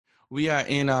We are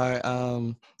in our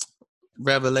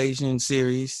Revelation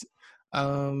series.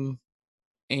 And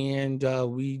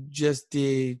we just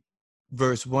did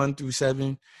verse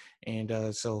 1-7.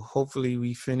 And so hopefully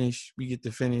we get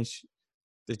to finish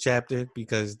the chapter,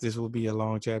 because this will be a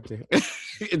long chapter.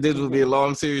 This will be a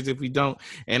long series if we don't.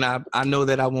 And I know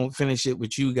that I won't finish it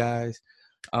with you guys.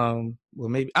 Well,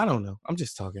 maybe, I don't know. I'm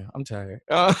just talking. I'm tired.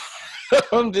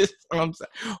 Hopefully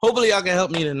y'all can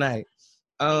help me tonight.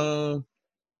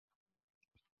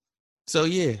 So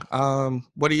yeah,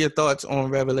 what are your thoughts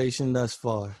on Revelation thus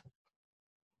far?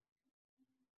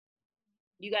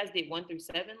 You guys did 1-7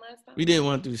 last time? We did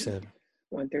 1-7.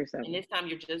 1-7. And this time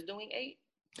you're just doing 8?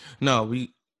 No,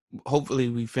 hopefully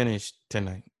we finish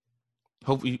tonight.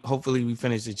 Hopefully we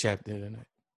finish the chapter tonight.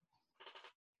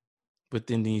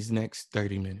 Within these next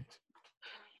 30 minutes.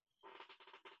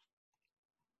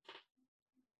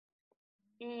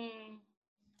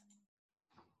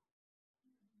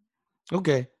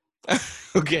 Okay.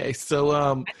 Okay. So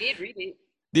I did read it.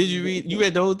 Did you read? You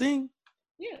read the whole thing?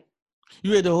 Yeah.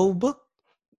 You read the whole book?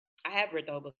 I have read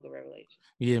the whole book of Revelation.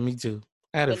 Yeah, me too.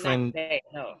 I had a friend. Not today,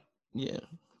 no. Yeah.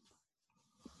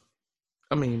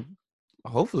 I mean,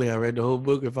 hopefully I read the whole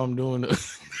book if I'm doing it.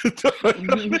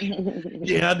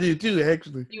 Yeah, I did too,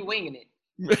 actually. You winging it.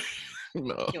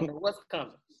 No. You don't know what's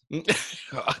coming.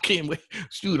 I can't wait.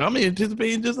 Shoot, I'm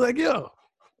anticipating just like y'all.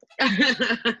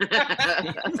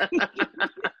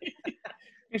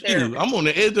 Shoot, I'm on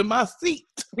the edge of my seat.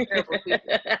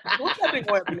 What's happening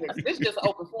with this? This is just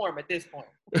open forum at this point.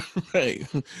 Right.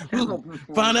 We'll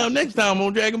find out next time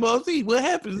on Dragon Ball Z what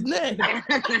happens next.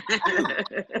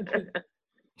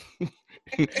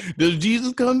 Does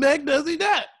Jesus come back? Does he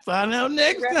not? Find out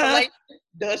next time.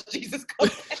 Does Jesus come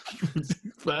back?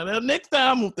 Find out next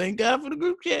time. Well, thank God for the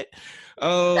group chat.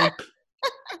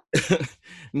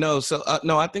 No,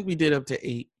 I think we did up to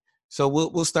 8. So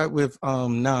we'll start with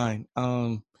 9.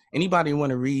 Anybody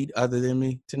want to read other than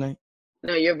me tonight?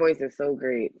 No, your voice is so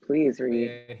great. Please read.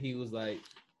 Yeah, he was like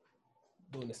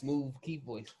doing a smooth Keith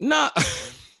voice. Nah.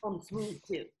 I'm smooth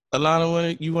too.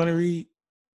 Alana, you want to read?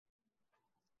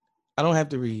 I don't have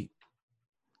to read.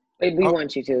 We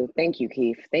want you to. Thank you,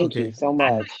 Keith. Thank you so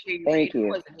much. Thank you. I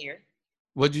wasn't here.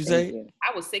 What'd you say?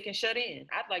 I was sick and shut in.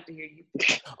 I'd like to hear you.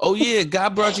 Oh yeah,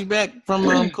 God brought you back from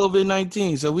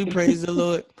COVID-19, so we praise the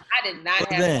Lord. I did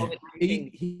not have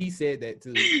COVID-19. He said that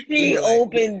too. He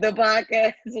opened the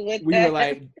podcast with we were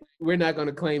like, we're not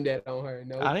gonna claim that on her.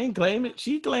 No, I didn't claim it.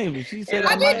 She claimed it. She said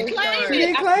I didn't claim it. She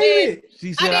didn't claim it.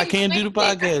 She said I can't do the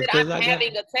podcast because I'm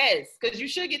having a test. Because you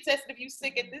should get tested if you're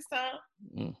sick at this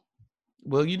time.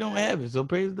 Well, you don't have it, so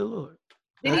praise the Lord.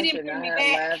 I did not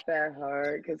laugh that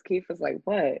hard because Keith was like,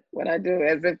 what I do?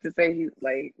 As if to say he's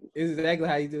like. It's exactly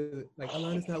how you do it. Like,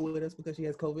 Alana's not with us because she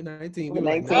has COVID-19. We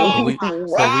like, no. So we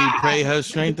pray her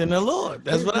strength in the Lord.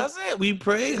 That's what I said. We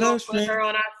pray her strength. Her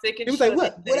on our sick and he was like,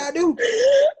 what I do?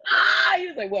 He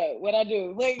was like, what I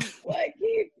do? Like, what,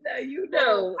 Keith? No, you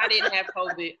know. I didn't have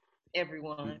COVID,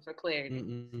 everyone, for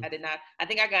clarity. I did not. I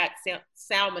think I got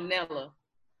salmonella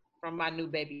from my new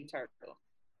baby turtle.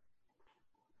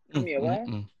 What?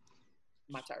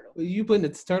 My turtle. You putting the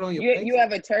turtle on your face? You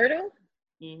have a turtle?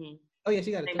 Mm-hmm. Oh yeah,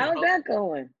 she got a turtle. How's that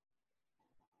going?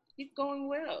 He's going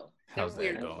well. How's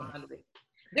that going?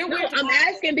 I'm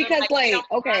asking because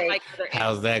okay.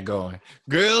 How's that going?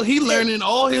 Girl, he learning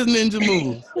all his ninja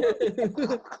moves.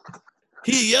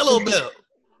 He a yellow belt.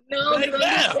 No, right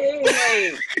now.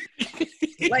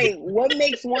 Like, what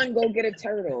makes one go get a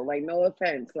turtle? Like, no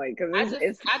offense. Like, cause I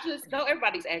just know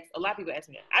everybody's asked. A lot of people ask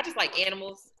me that. I just like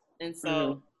animals. And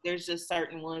so there's just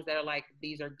certain ones that are like,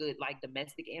 these are good, like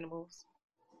domestic animals.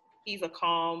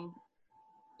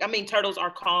 Turtles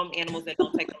are calm animals that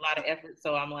don't take a lot of effort.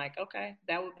 So I'm like, okay,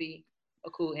 that would be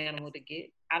a cool animal to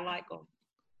get. I like them.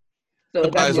 So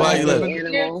that's why you love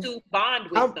animals. To bond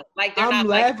with them. Like they're not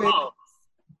laughing. Like dogs.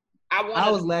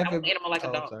 I was laughing. An animal like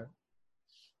a dog.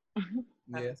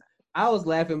 Yeah. I was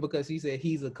laughing because she said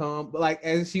he's a calm, but like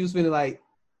as she was finna like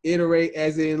iterate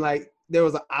as in like there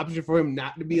was an option for him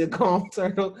not to be a calm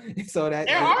turtle. So that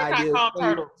there are not calm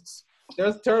turtles.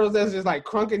 There's turtles that's just like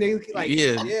crunking niggas. Like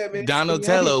man.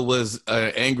 Donatello was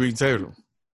an angry turtle.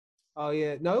 Oh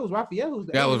yeah, no, it was Raphael.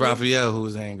 That was Raphael who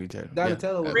was an angry turtle.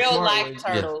 Donatello was real life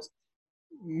turtles.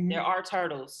 Yeah. There are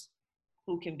turtles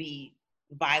who can be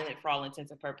violent for all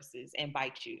intents and purposes and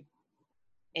bite you,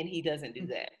 and he doesn't do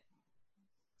that.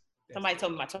 Somebody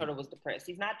told me my turtle was depressed.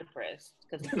 He's not depressed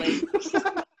because he plays,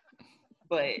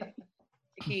 but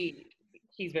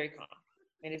he's very calm.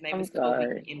 And his name is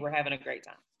Kobe, and we're having a great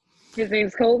time. His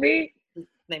name's Kobe? His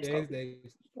name's Kobe.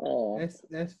 Oh,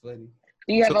 that's funny.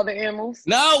 Do you have other animals?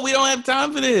 No, we don't have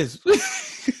time for this.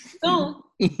 Soon.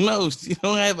 No, she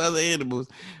don't have other animals.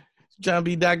 Trying to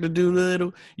be Dr.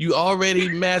 Doolittle. You already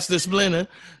Master Splinter.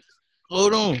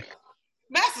 Hold on.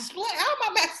 Master Splinter? How am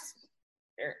I Master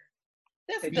Splinter?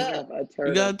 That's You dumb. have a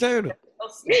You got a turtle. turtle.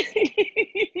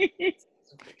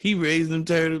 He raised them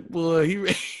turtles, boy. He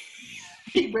raised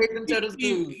them turtles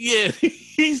good. Yeah,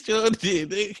 he sure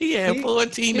did. He had 4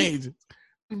 teenagers.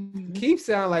 Keep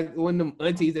sound like one of them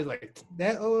aunties that's like,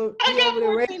 that old, I she got over there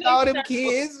 4 raising all them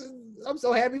teenage kids. I'm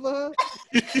so happy for her.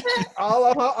 All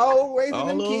of her old raising All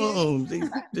them kids. of them.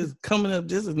 They just coming up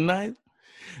just as nice.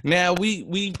 Now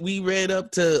we read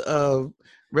up to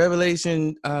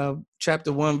Revelation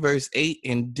chapter 1 verse 8,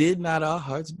 and did not our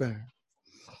hearts burn?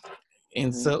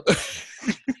 And so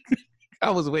I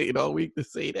was waiting all week to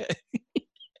say that.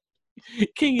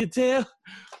 Can you tell?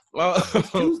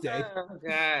 It's Tuesday. Oh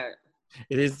God.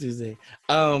 It is Tuesday.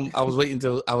 I was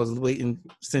waiting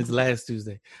since last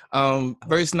Tuesday.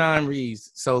 Verse 9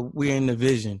 reads, so we're in the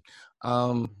vision.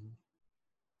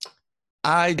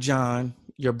 I, John,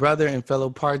 your brother and fellow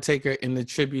partaker in the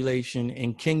tribulation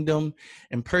and kingdom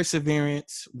and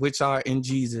perseverance which are in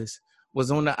Jesus, was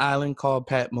on the island called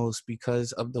Patmos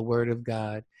because of the word of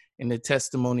God and the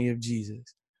testimony of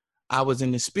Jesus. I was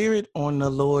in the spirit on the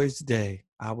Lord's day.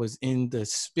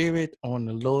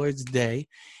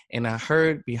 And I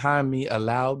heard behind me a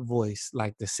loud voice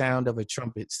like the sound of a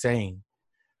trumpet saying,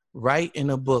 write in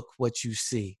a book what you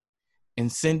see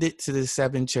and send it to the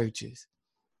 7 churches,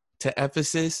 to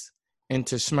Ephesus and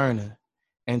to Smyrna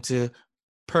and to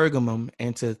Pergamum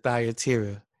and to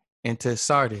Thyatira and to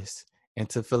Sardis and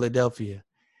to Philadelphia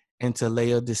and to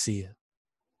Laodicea.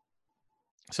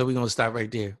 So we're going to stop right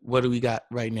there. What do we got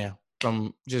right now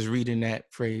from just reading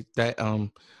that phrase, that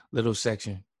little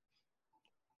section?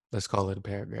 Let's call it a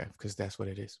paragraph because that's what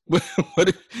it is.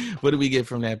 What do we get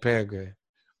from that paragraph?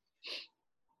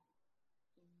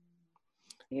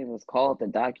 It was called the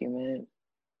document.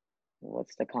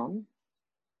 What's to come?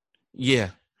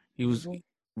 Yeah. He was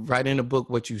write in a book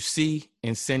what you see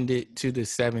and send it to the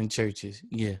 7 churches.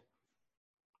 Yeah.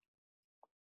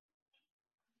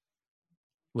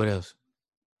 What else?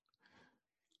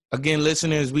 Again,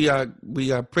 listeners, we are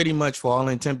pretty much, for all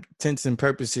intents and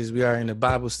purposes, we are in a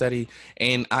Bible study,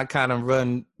 and I kind of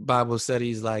run Bible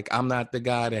studies like I'm not the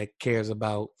guy that cares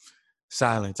about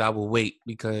silence. I will wait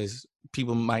because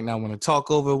people might not want to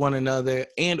talk over one another,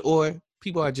 and or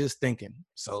people are just thinking.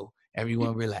 So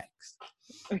everyone relax.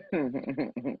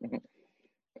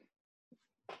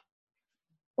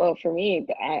 Well, for me,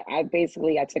 I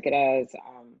took it as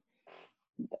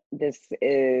this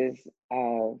is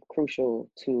crucial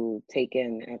to take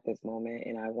in at this moment,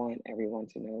 and I want everyone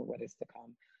to know what is to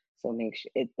come. So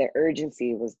the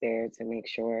urgency was there to make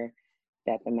sure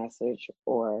that the message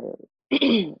or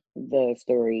the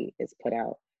story is put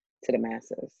out to the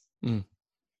masses.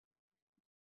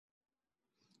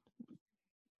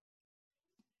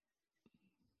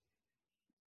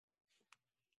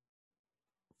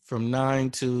 From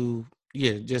 9 to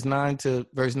verse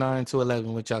 9 to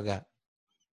 11. What y'all got?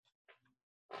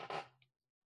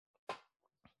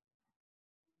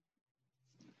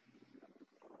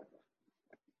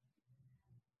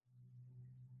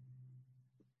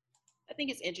 I think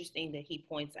it's interesting that he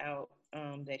points out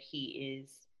that he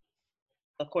is,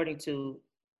 according to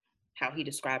how he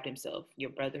described himself,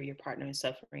 your brother, your partner in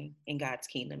suffering in God's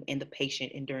kingdom, and the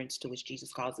patient endurance to which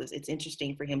Jesus calls us. It's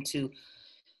interesting for him to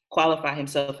qualify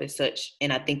himself as such,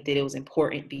 and I think that it was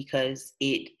important because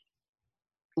it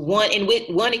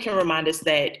can remind us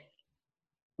that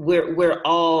we're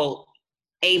all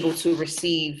able to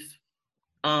receive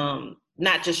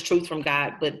not just truth from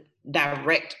God, but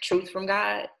direct truth from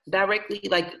God directly.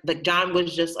 Like John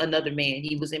was just another man.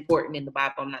 He was important in the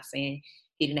Bible. I'm not saying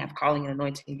he didn't have calling and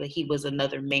anointing, but he was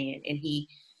another man, and he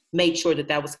made sure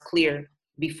that was clear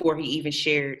before he even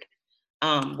shared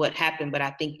what happened. But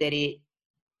I think that it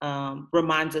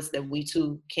reminds us that we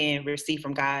too can receive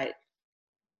from God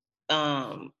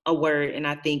a word, and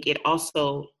I think it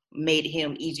also made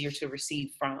him easier to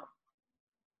receive from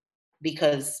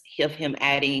because of him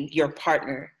adding your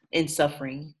partner in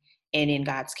suffering and in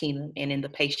God's kingdom and in the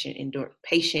patient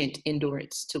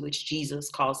endurance to which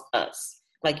Jesus calls us.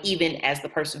 Like, even as the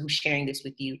person who's sharing this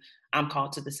with you, I'm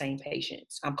called to the same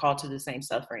patience. I'm called to the same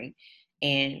suffering,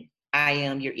 and I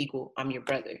am your equal. I'm your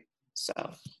brother. So.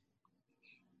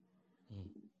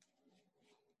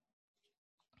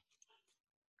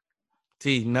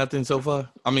 T, nothing so far?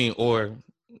 I mean, or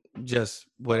just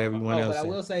what everyone else But said. I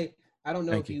will say, I don't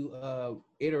know if you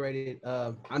iterated.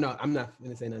 I know I'm not going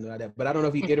to say nothing about that, but I don't know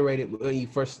if you iterated when you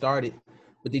first started.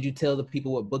 But did you tell the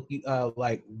people what book you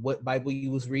like, what Bible you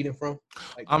was reading from?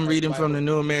 I'm reading from the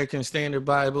New American Standard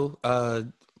Bible.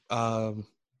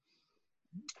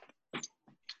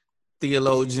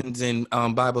 theologians and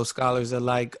Bible scholars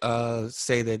alike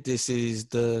say that this is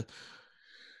the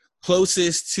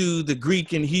closest to the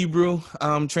Greek and Hebrew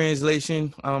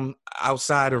translation,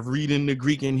 outside of reading the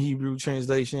Greek and Hebrew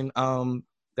translation.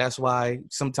 That's why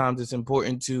sometimes it's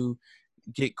important to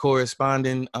get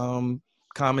corresponding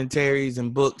commentaries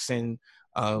and books, and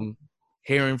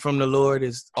hearing from the Lord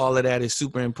is all of that is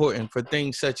super important for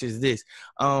things such as this.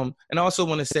 And I also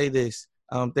want to say this.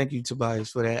 Thank you, Tobias,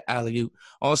 for that alley-oop.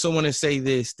 I also want to say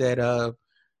this, that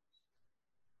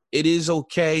it is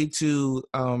okay to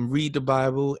read the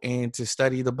Bible and to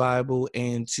study the Bible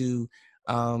and to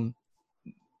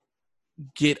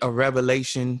get a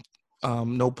revelation,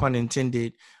 no pun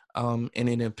intended, and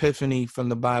an epiphany from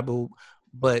the Bible.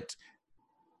 But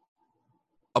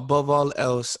above all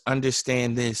else,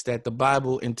 understand this, that the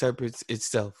Bible interprets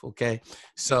itself, okay?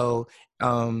 So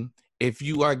if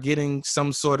you are getting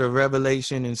some sort of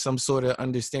revelation and some sort of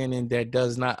understanding that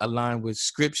does not align with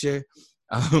Scripture,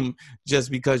 just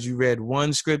because you read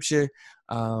one Scripture,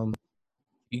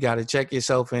 you got to check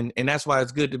yourself. And that's why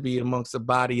it's good to be amongst a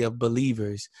body of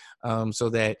believers, so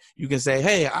that you can say,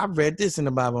 hey, I've read this in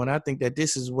the Bible and I think that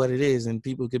this is what it is. And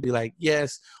people could be like,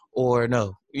 yes or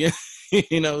no.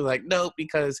 Like, no,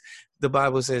 because the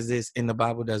Bible says this and the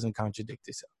Bible doesn't contradict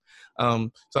itself.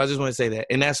 So I just want to say that.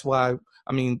 And that's why,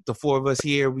 I mean, the four of us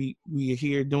here, we are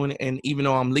here doing it. And even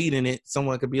though I'm leading it,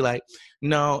 someone could be like,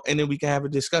 no, and then we can have a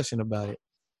discussion about it.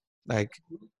 Like,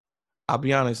 I'll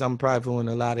be honest, I'm prideful in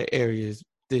a lot of areas.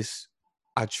 This,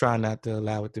 I try not to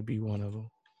allow it to be one of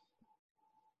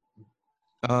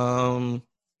them.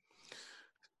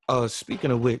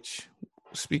 Speaking of which,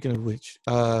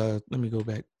 let me go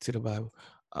back to the Bible.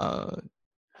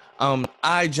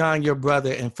 I, John, your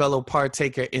brother and fellow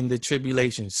partaker in the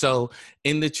tribulation. So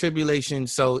in the tribulation,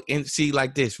 see,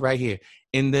 like this right here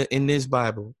in this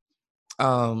Bible,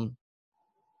 in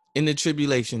the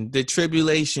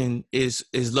tribulation is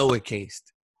lowercase,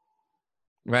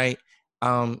 right?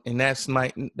 And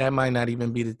that might not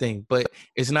even be the thing, but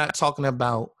it's not talking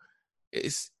about,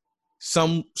 it's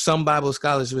some Bible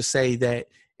scholars would say that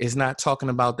it's not talking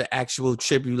about the actual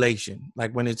tribulation,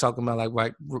 like when they're talking about like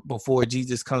right before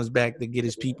Jesus comes back to get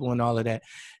his people and all of that.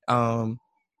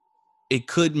 It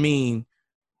could mean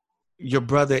your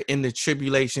brother in the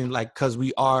tribulation, like, because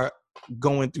we are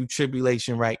going through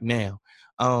tribulation right now.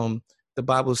 The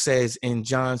Bible says in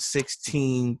John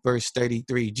 16 verse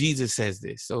 33, Jesus says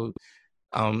this. So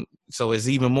it's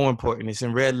even more important. It's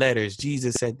in red letters.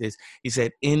 Jesus said this. He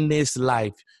said, in this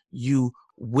life, you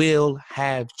will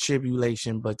have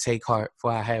tribulation, but take heart,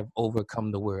 for I have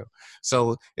overcome the world.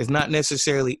 So it's not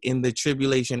necessarily in the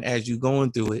tribulation as you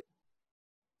going through it,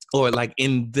 or like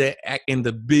in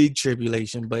the big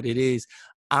tribulation, but it is,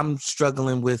 I'm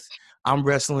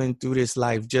wrestling through this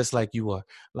life just like you are.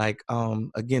 Like,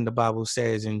 again, the Bible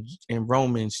says in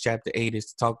Romans chapter 8,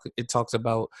 it talks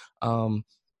about,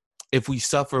 if we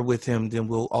suffer with him, then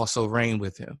we'll also reign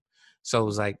with him. So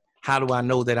it's like, how do I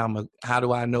know that I'm a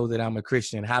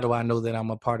Christian? How do I know that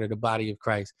I'm a part of the body of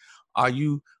Christ? Are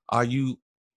you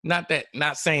not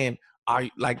saying, are you,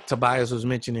 like Tobias was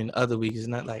mentioning other weeks, it's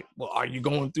not like, well, are you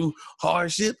going through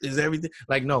hardship? Is everything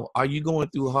like, no, are you going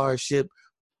through hardship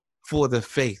for the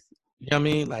faith? You know what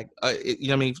I mean? Like, you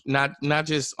know what I mean? Not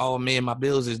just, oh man, my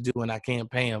bills is due and I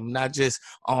can't pay them. Not just,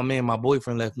 oh man, my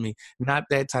boyfriend left me. Not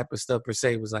that type of stuff per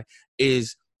se. It was like,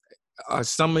 are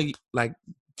some of you, like,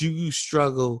 do you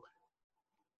struggle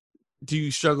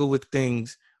with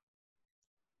things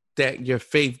that your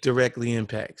faith directly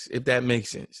impacts, if that makes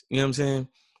sense? You know what I'm saying?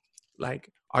 Like,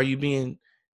 are you being,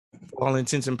 for all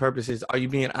intents and purposes, are you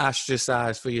being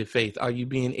ostracized for your faith? Are you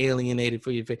being alienated for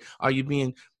your faith? Are you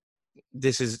being,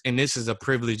 this is a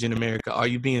privilege in America, are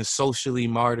you being socially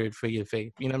martyred for your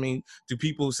faith? You know what I mean? Do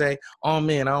people say, oh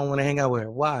man, I don't want to hang out with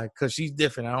her? Why? Because she's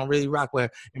different. I don't really rock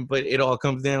with her. But it all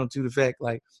comes down to the fact,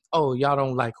 like, oh, y'all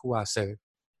don't like who I serve.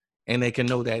 And they can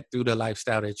know that through the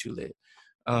lifestyle that you live.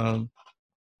 And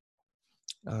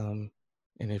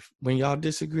when y'all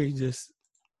disagree, just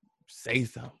say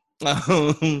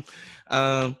something.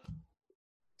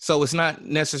 So it's not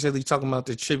necessarily talking about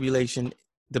the tribulation,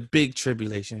 the big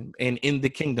tribulation, and in the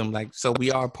kingdom. Like, so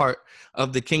we are part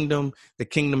of the kingdom. The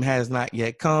kingdom has not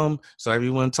yet come. So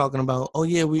everyone talking about, oh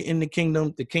yeah, we're in the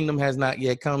kingdom. The kingdom has not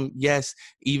yet come. Yes,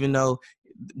 even though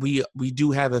we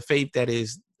do have a faith that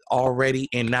is already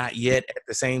and not yet at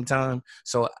the same time.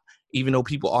 So even though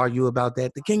people argue about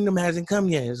that, the kingdom hasn't come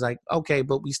yet. It's like, okay,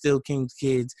 but we still king's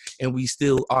kids and we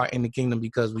still are in the kingdom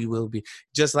because we will be.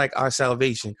 Just like our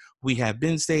salvation, we have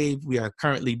been saved, we are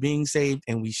currently being saved,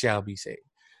 and we shall be saved.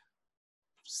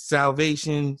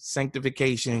 salvation,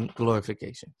 sanctification,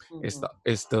 glorification. Mm-hmm.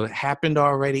 It's the happened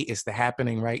already. It's the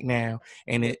happening right now,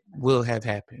 and it will have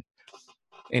happened.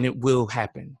 And it will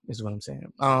happen, is what I'm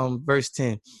saying. Verse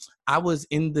 10, I was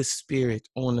in the spirit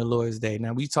on the Lord's day.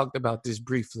 Now, we talked about this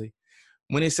briefly.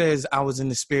 When it says I was in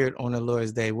the spirit on the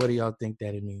Lord's day, what do y'all think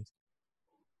that it means?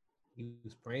 He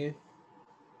was praying.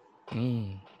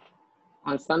 On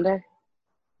Sunday?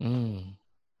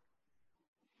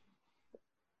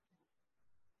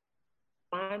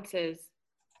 Mine says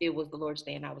it was the Lord's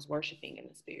day and I was worshiping in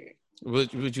the spirit.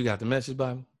 What you got, the Message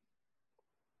Bible?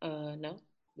 No.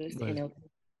 This is the NLT.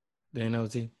 The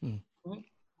NLT? Mm-hmm.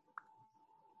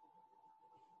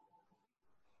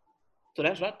 So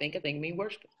that's what I think. I think it means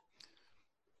worship.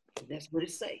 That's what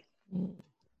it say.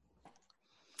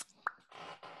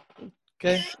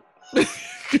 Okay.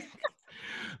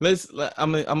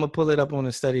 I'm gonna pull it up on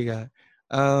the study guide.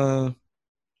 For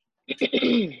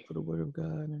the word of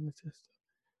God and the testament.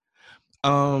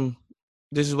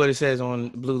 This is what it says on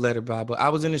Blue Letter Bible. I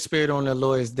was in the spirit on the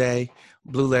Lord's day,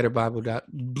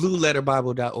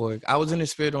 blueletterbible.org. I was in the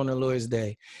spirit on the Lord's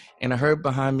day, and I heard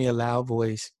behind me a loud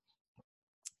voice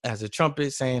as a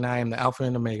trumpet saying, I am the Alpha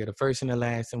and Omega, the first and the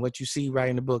last. And what you see, write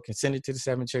in the book and send it to the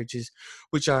 7 churches,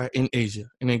 which are in Asia.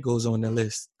 And it goes on the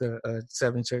list, the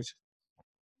 7 churches.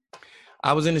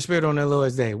 I was in the spirit on the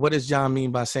Lord's day. What does John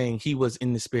mean by saying he was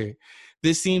in the spirit?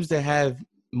 This seems to have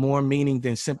more meaning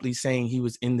than simply saying he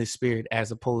was in the spirit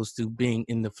as opposed to being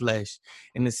in the flesh,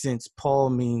 in the sense Paul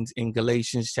means in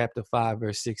Galatians chapter 5,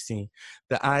 verse 16.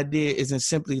 The idea isn't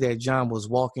simply that John was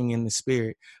walking in the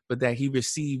spirit, but that he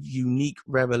received unique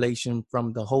revelation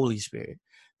from the Holy Spirit.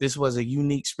 This was a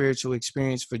unique spiritual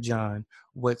experience for John,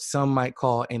 what some might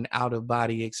call an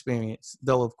out-of-body experience,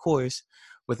 though, of course,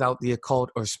 without the occult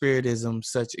or spiritism,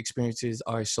 such experiences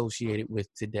are associated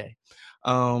with today.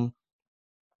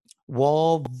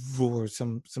 Walvoord,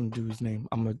 some dude's name,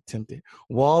 I'm attempting.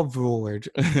 Walvoord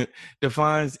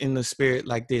defines in the spirit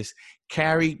like this: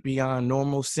 carried beyond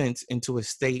normal sense into a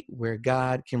state where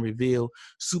God can reveal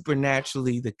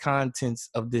supernaturally the contents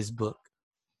of this book.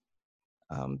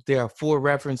 There are 4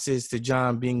 references to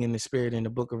John being in the spirit in the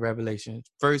book of Revelation.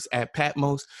 First at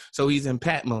Patmos, so he's in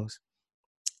Patmos.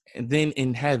 And then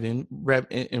in heaven,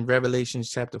 in Revelation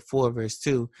chapter 4, verse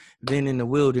 2, then in the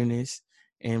wilderness,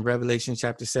 in Revelation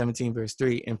chapter 17, verse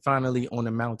 3, and finally on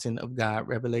the mountain of God,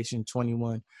 Revelation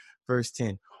 21, verse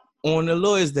 10. On the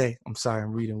Lord's day, I'm sorry,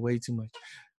 I'm reading way too much,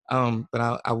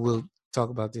 but I will talk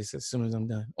about this as soon as I'm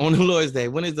done. On the Lord's day,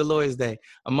 when is the Lord's day?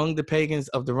 Among the pagans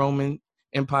of the Roman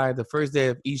Empire, the first day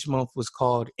of each month was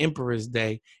called Emperor's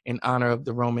Day in honor of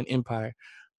the Roman Empire.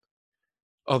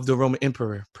 Of the Roman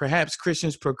emperor. Perhaps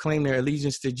Christians proclaim their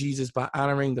allegiance to Jesus by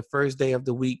honoring the first day of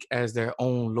the week as their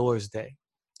own Lord's Day.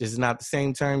 This is not the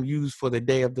same term used for the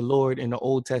day of the Lord in the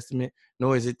Old Testament,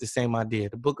 nor is it the same idea.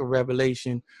 The book of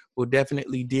Revelation will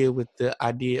definitely deal with the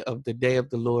idea of the day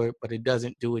of the Lord, but it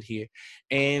doesn't do it here.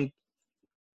 And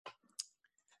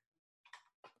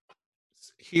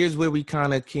here's where we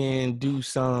kind of can do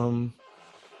some,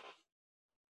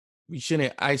 we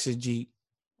shouldn't eisegete,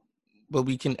 but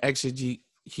we can exegete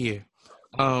here,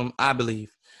 I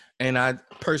believe. And I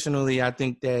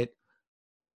think that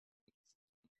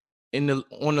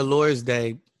on the Lord's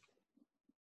Day,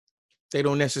 they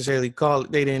didn't necessarily call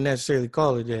it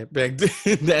that back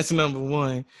then. That's number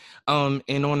one.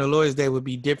 And on the Lord's Day would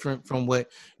be different from what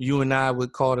you and I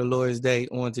would call the Lord's Day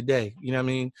on today. You know what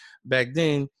I mean? Back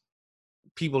then,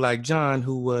 people like John,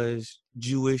 who was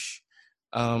Jewish,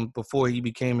 before he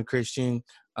became a Christian,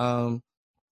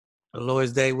 the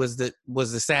Lord's Day was the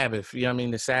Sabbath. You know what I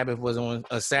mean? The Sabbath was on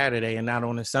a Saturday and not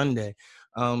on a Sunday.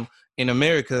 In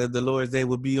America, the Lord's Day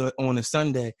would be on a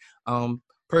Sunday.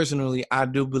 Personally, I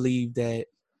do believe that,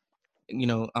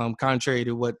 contrary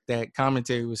to what that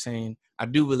commentary was saying, I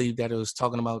do believe that it was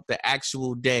talking about the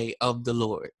actual day of the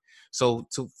Lord. So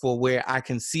for where I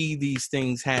can see these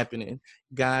things happening,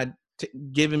 God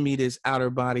giving me this outer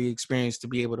body experience to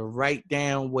be able to write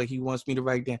down what he wants me to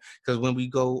write down. Because when we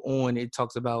go on, it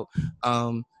talks about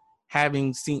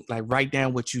having seen, like, write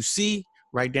down what you see,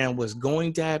 write down what's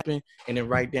going to happen, and then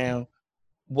write down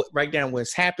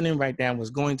what's happening, write down what's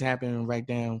going to happen, and write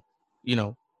down,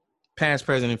 past,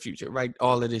 present, and future. Write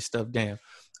all of this stuff down.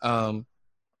 So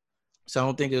I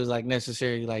don't think it was like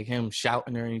necessarily like him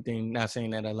shouting or anything. Not saying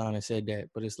that Alana said that,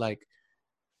 but it's like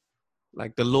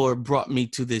the Lord brought me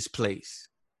to this place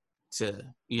the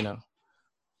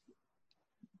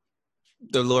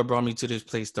Lord brought me to this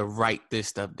place to write this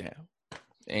stuff down.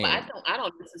 And I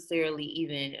don't necessarily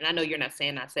even, and I know you're not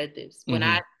saying I said this, when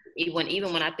I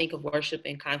think of worship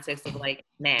in context of like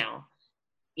now,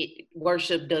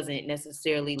 worship doesn't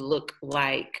necessarily look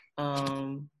like,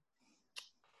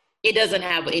 it doesn't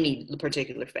have any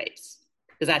particular face.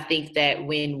 Because I think that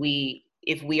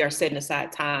if we are setting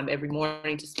aside time every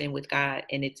morning to spend with God,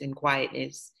 and it's in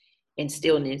quietness and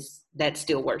stillness, that's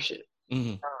still worship.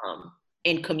 In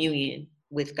communion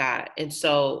with God. And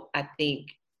so I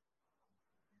think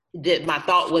that my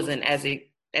thought wasn't as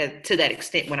to that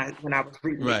extent when I was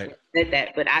reading it,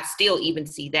 that, but I still even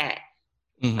see that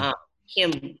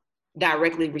him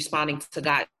directly responding to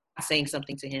God, saying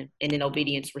something to him, and in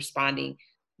obedience responding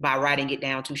by writing it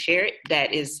down to share it.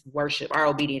 That is worship. Our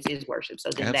obedience is worship. So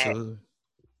then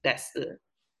that's the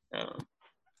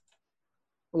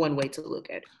one way to look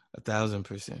at it.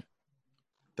 1,000%.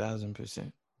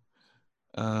 1,000%.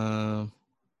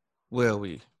 Where are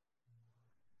we?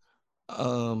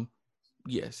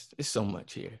 Yes, it's so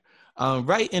much here.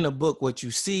 Write in a book what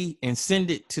you see and send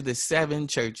it to the 7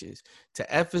 churches, to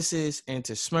Ephesus and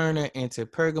to Smyrna and to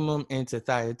Pergamum and to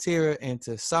Thyatira and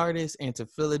to Sardis and to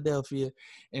Philadelphia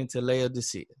and to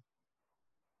Laodicea.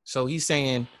 So he's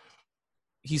saying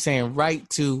write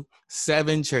to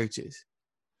 7 churches.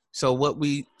 So what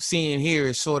we seeing here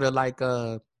is sort of like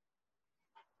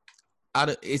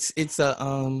it's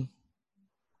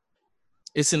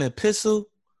an epistle,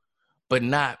 but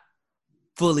not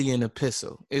fully an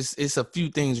epistle. It's a few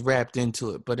things wrapped into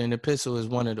it, but an epistle is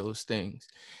one of those things.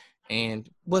 And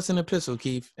what's an epistle,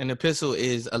 Keith? An epistle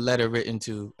is a letter written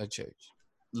to a church.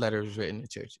 Letters written to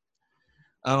churches.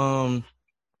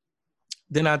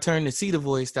 Then I turned to see the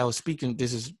voice that was speaking.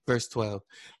 This is verse 12.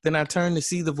 Then I turned to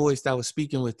see the voice that was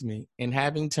speaking with me. And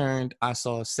having turned, I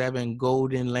saw 7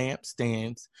 golden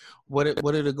lampstands. What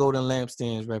do the golden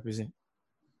lampstands represent?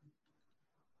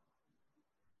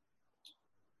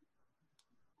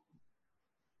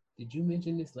 Did you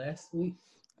mention this last week?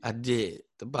 I did.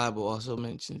 The Bible also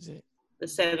mentions it. The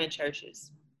 7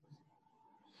 churches.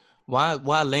 Why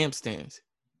lampstands?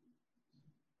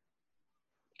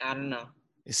 I don't know.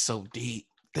 It's so deep.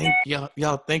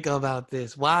 Y'all think about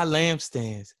this. Why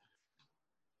lampstands?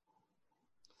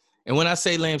 And when I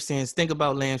say lampstands, think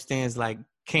about lampstands like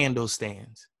candle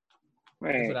stands.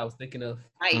 Right. That's what I was thinking of.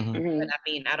 Right. Mm-hmm. But I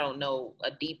mean, I don't know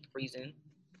a deep reason.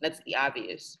 That's the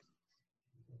obvious.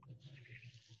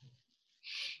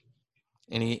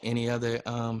 Any other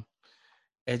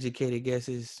educated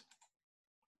guesses?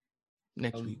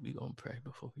 Next week we're gonna pray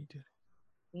before we do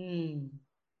it.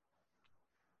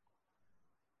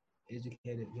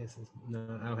 Educated guesses.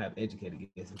 No, I don't have educated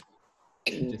guesses.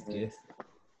 Just guess.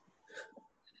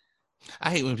 I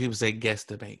hate when people say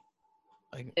guesstimate.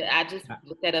 Like, I just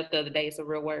looked that up the other day. It's a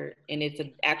real word, and it's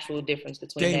an actual difference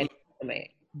between that and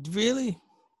estimate. Really?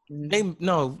 They it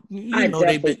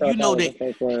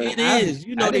is.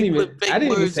 You know they put fake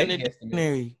words in the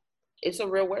dictionary. It's a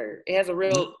real word.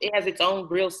 It has its own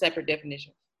real separate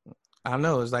definition. I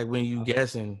know. It's like when you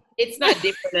guessing. It's not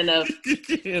different enough.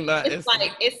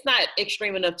 It's not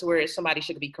extreme enough to where somebody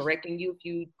should be correcting you if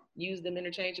you use them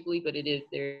interchangeably, but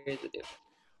there is a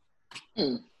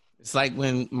difference. It's like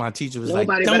when my teacher was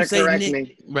don't say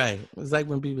me. Right. It's like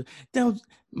when people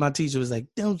my teacher was like,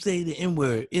 don't say the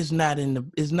N-word. It's not in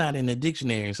the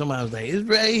dictionary. Somebody was like, it's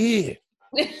right here.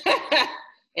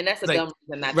 And that's a dumb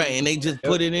reason not right, and they just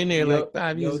put it in there like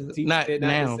 5 years ago. Not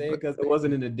now. Because it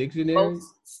wasn't in the dictionary. Most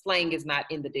slang is not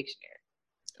in the dictionary.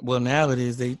 Well, now it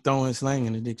is. They throwing slang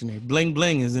in the dictionary. Bling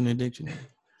bling is in the dictionary.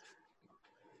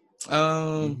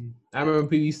 I remember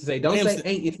people used to say, don't say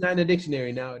ain't, it's not in the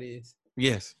dictionary. Now it is.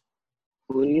 Yes.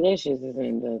 Bootylicious is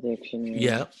in the dictionary.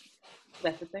 Yeah.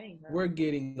 That's the thing. Huh? We're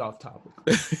getting off topic.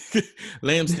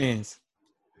 Lampstands.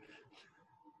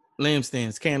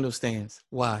 Lampstands, candle stands.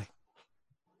 Why?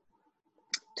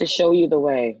 To show you the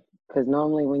way. Because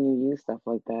normally when you use stuff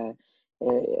like that,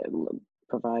 it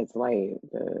provides light.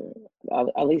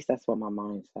 At least that's what my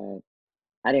mind said.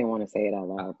 I didn't want to say it out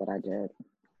loud, but I did.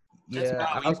 Yeah,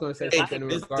 I was going to say something.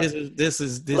 This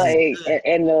is like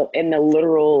in the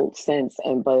literal sense,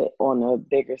 but on a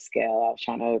bigger scale, I was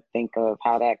trying to think of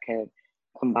how that could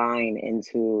combine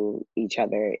into each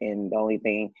other. And the only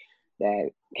thing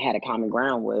that had a common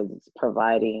ground was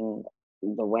providing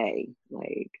the way.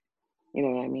 Like, you know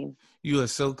what I mean? You are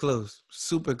so close,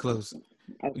 super close.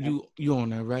 Okay. You on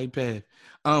that right path.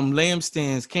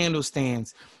 Lampstands, candle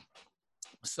stands.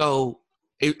 So,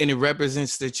 and it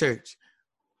represents the church.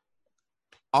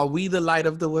 Are we the light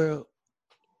of the world?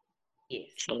 Yes.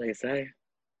 So they say.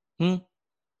 So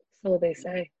they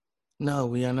say. No,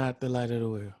 we are not the light of the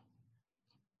world.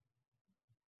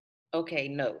 Okay,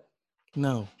 no.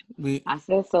 No, I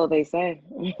said so they say.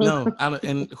 No,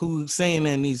 and who's saying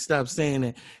that needs to stop saying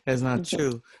that. That's not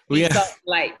true. We are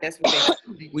light. That's what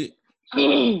they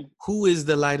Who is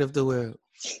the light of the world?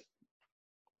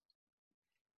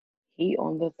 He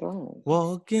on the throne.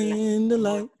 Walk in the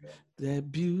light,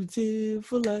 that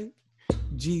beautiful light.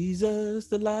 Jesus,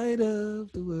 the light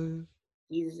of the world.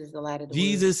 Jesus is the light of the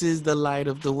Jesus is the light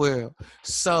of the world.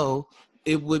 So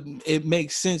it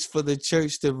makes sense for the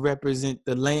church to represent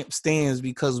the lampstands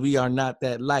because we are not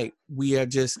that light. We are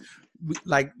just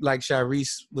like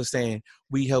Sharice was saying,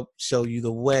 we help show you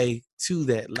the way to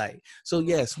that light. So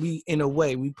yes, we in a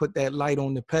way we put that light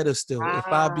on the pedestal.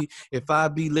 If I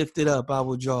be lifted up, I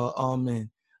will draw all men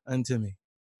unto me.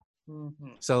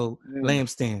 Mm-hmm. So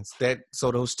lampstands.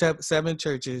 So those 7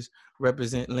 churches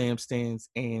represent lampstands,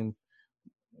 and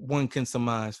one can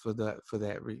surmise for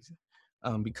that reason,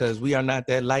 because we are not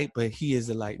that light, but he is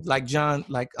the light. Like John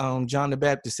the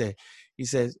Baptist said, he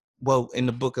says, well, in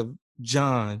the book of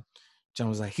John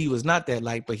was like, he was not that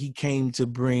light, but he came to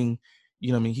bring,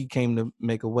 he came to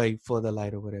make a way for the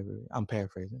light or whatever. I'm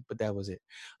paraphrasing, but that was it.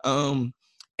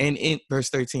 And in verse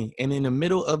 13, and in the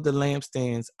middle of the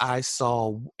lampstands, I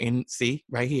saw, and see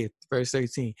right here, verse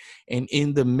 13, and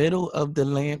in the middle of the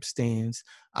lampstands,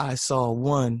 I saw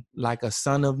one like a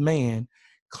son of man,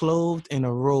 clothed in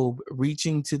a robe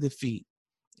reaching to the feet,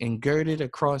 and girded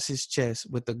across his chest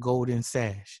with a golden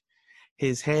sash.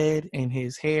 His head and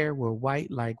his hair were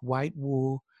white like white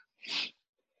wool,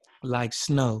 like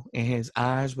snow, and his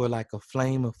eyes were like a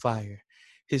flame of fire.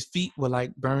 His feet were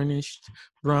like burnished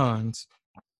bronze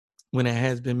when it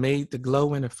has been made to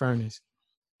glow in a furnace.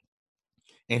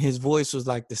 And his voice was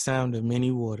like the sound of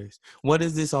many waters. What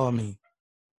does this all mean?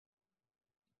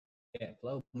 Yeah,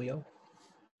 flow, Leo.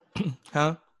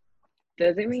 Huh?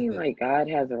 Does it mean like God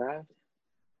has arrived?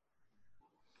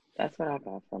 That's what I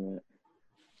got from it.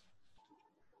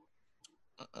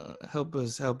 Help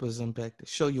us unpack this.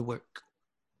 Show your work.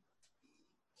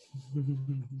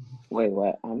 Wait,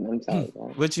 what? I'm sorry.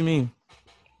 What you mean?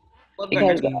 What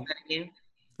verse again?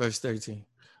 Verse 13.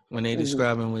 When they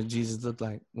describing what Jesus looked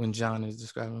like, when John is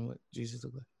describing what Jesus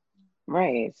looked like.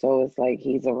 Right. So it's like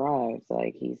he's arrived,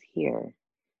 like he's here.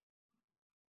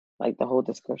 Like the whole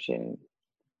description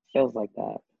feels like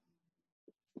that.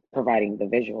 Providing the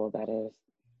visual, that is.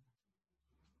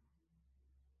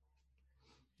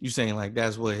 You saying like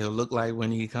that's what he'll look like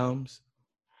when he comes?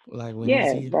 Like when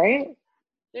he's here? Right?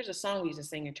 There's a song we used to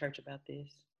sing in church about this,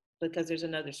 because there's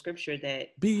another scripture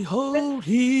that, behold,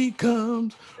 he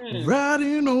comes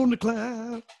riding on the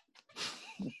cloud.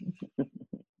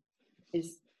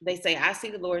 They say, I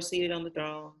see the Lord seated on the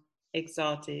throne,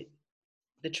 exalted.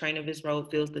 The train of his robe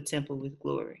fills the temple with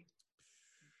glory.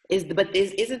 Isn't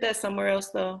that somewhere else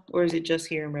though, or is it just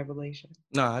here in Revelation?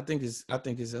 No, I think it's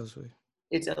elsewhere.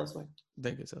 It's elsewhere. I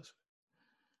think it's elsewhere.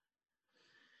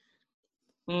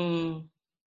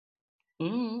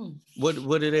 What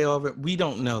do they already? We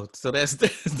don't know. So that's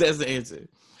the answer.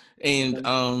 And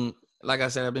like I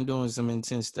said, I've been doing some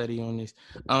intense study on this.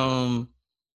 And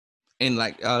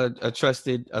like a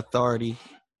trusted authority,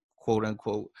 quote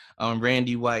unquote,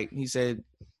 Randy White, he said,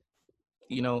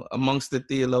 amongst the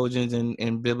theologians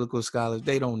and biblical scholars,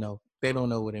 they don't know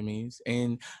what it means.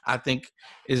 And I think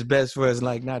it's best for us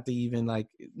like not to even like,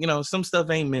 some stuff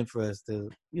ain't meant for us to,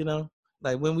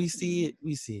 like when we see it,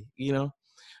 we see it,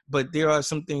 but there are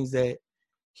some things that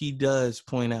he does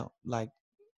point out, like,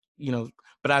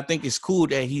 but I think it's cool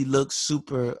that he looks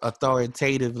super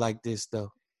authoritative like this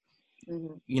though.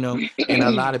 And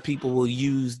a lot of people will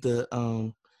use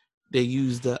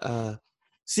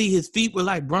see, his feet were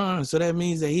like bronze, so that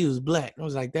means that he was black. I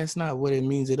was like, that's not what it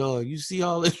means at all. You see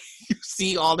all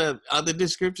the other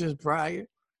descriptions prior?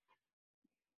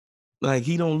 Like,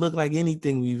 he don't look like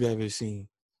anything we've ever seen.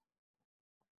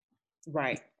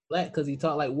 Right. Black because he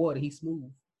talk like water. He's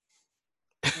smooth.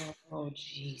 Oh,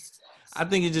 Jesus. I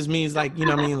think it just means like,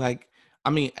 what I mean? Like,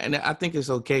 and I think it's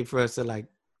okay for us to like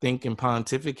think and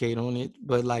pontificate on it,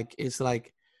 but like, it's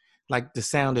like the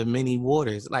sound of many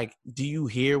waters. Like, do you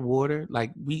hear water?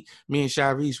 Like me and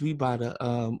Sharice, we by the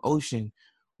ocean,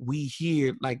 we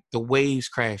hear like the waves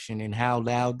crashing and how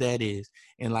loud that is.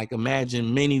 And like,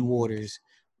 imagine many waters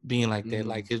being like that.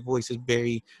 Like, his voice is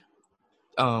very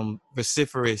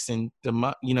vociferous and I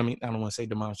don't want to say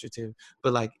demonstrative,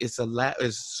 but like it's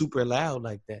super loud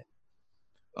like that.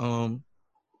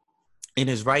 In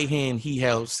his right hand he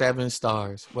held 7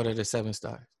 stars. What are the 7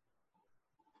 stars?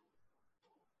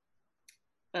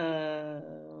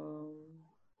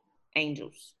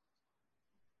 Angels.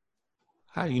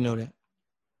 How do you know that?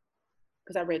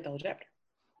 Because I read the whole chapter.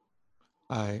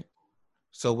 All right.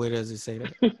 So where does it say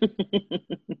that?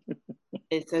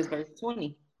 It says verse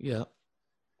 20. Yeah.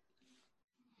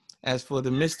 As for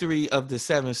the mystery of the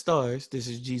 7 stars, this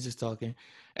is Jesus talking.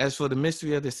 As for the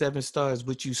mystery of the 7 stars,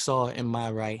 which you saw in my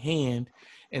right hand,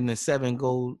 and the 7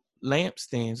 golden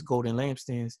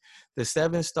lampstands, the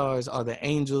 7 stars are the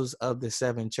angels of the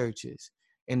 7 churches,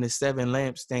 and the 7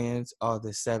 lampstands are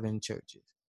the 7 churches.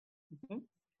 Mm-hmm.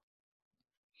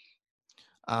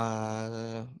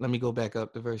 Let me go back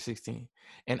up to verse 16.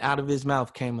 And out of his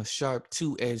mouth came a sharp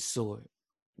 2-edged sword.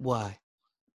 Why?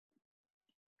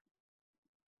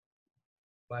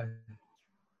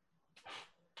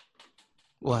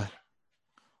 Why?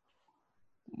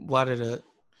 Why did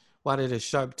a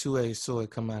sharp 2-edged sword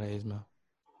come out of his mouth?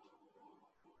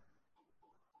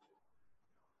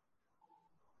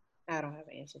 I don't have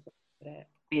an answer for that.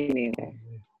 Me neither.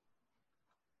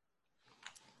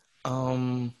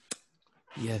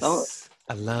 Yes, Don't,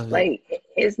 I love it. like,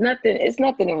 it's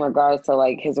nothing in regards to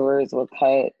like his words were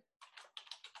cut.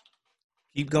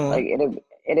 Keep going. Like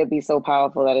it'd be so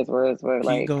powerful that his words were Keep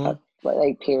like going. cut,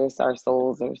 like pierce our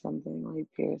souls or something. Like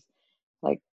pierce,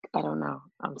 like I don't know.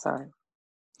 I'm sorry.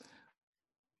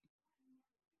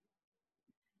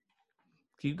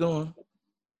 Keep going.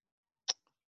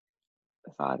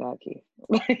 That's all I got, Keith.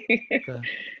 Okay.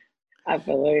 I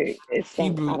feel like it's some,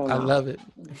 Hebrew, I don't I know. love it.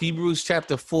 Hebrews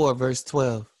chapter 4, verse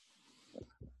 12.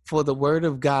 For the word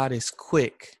of God is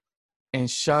quick and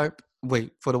sharp.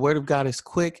 For the word of God is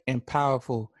quick and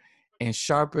powerful and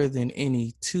sharper than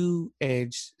any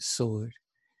 2-edged sword,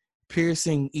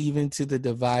 piercing even to the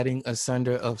dividing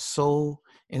asunder of soul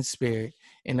and spirit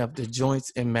and of the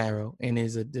joints and marrow, and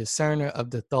is a discerner of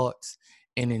the thoughts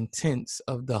and intents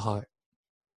of the heart.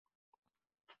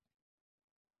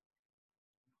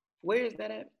 Where is that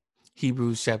at?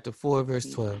 Hebrews chapter 4, verse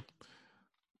 12.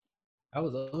 I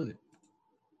was on it.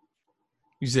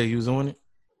 You said you was on it?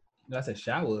 No, I said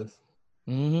Shy was.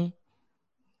 Mm-hmm.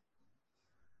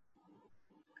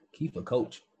 Keep a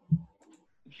coach.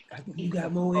 You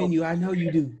got more in you. I know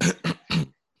you do. I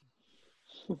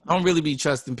don't really be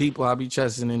trusting people. I be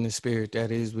trusting in the spirit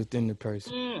that is within the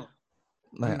person.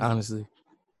 Like, honestly.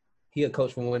 He a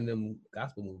coach from one of them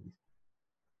gospel movies.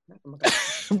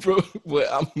 Bro,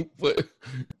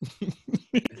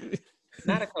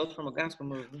 Not a coach from a gospel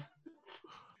movie.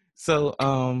 So,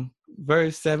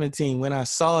 verse 17, when I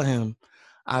saw him,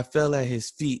 I fell at his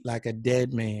feet like a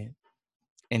dead man.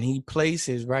 And he placed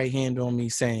his right hand on me,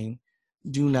 saying,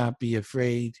 do not be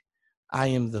afraid. I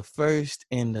am the first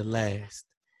and the last,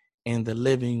 and the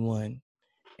living one.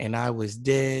 And I was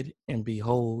dead, and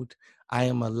behold, I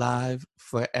am alive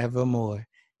forevermore.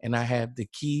 And I have the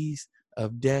keys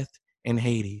of death and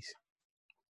Hades.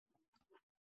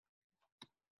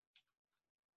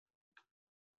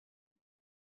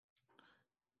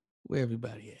 Where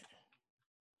everybody at?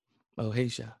 Oh, hey,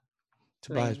 Sha.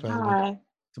 Tobias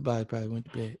probably went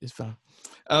to bed. It's fine.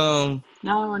 No.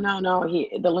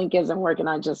 The link isn't working.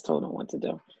 I just told him what to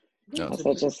do. No. I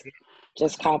said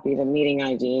just copy the meeting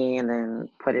ID and then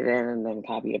put it in, and then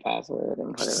copy the password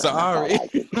and put it Sorry.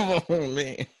 in. Oh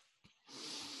man.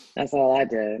 That's all I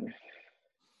did.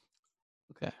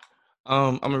 Okay.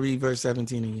 I'm gonna read verse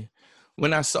 17 again.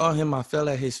 When I saw him, I fell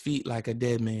at his feet like a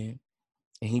dead man,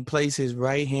 and he placed his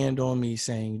right hand on me,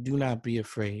 saying, do not be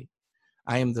afraid.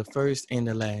 I am the first and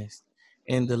the last,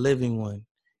 and the living one.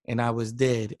 And I was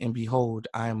dead, and behold,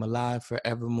 I am alive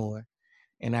forevermore.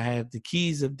 And I have the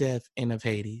keys of death and of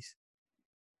Hades.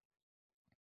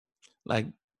 Like,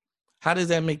 how does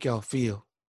that make y'all feel?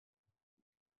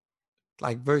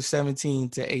 Like verse 17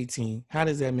 to 18, how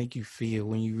does that make you feel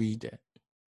when you read that?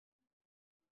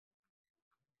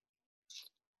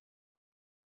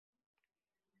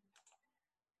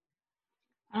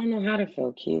 I don't know how to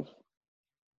feel, Keith.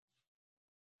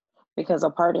 Because a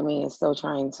part of me is still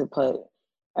trying to put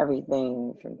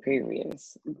everything from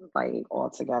previous, like, all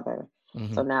together.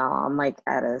 Mm-hmm. So now I'm like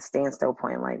at a standstill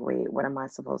point, like, wait, what am I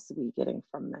supposed to be getting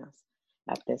from this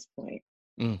at this point?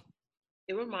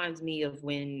 It reminds me of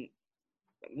when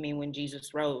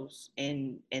Jesus rose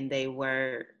and they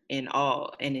were in awe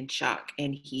and in shock,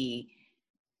 and he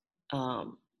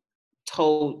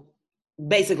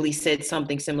basically said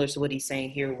something similar to what he's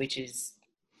saying here, which is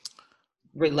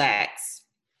relax,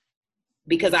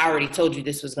 because I already told you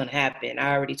this was going to happen.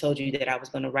 I already told you that I was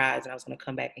going to rise and I was going to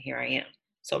come back, and here I am.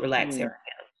 So relax, here I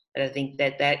am. And I think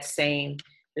that same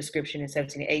description in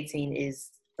 17 and 18 is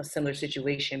a similar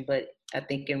situation, but I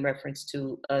think in reference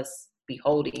to us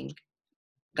beholding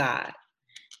God.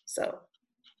 So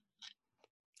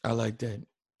I like that.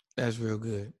 That's real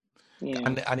good.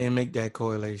 Yeah. I didn't make that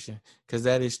correlation because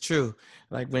that is true.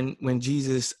 Like when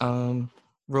Jesus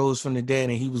rose from the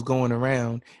dead and he was going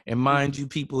around, and mind you,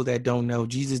 people that don't know,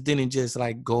 Jesus didn't just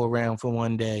like go around for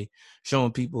one day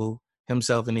showing people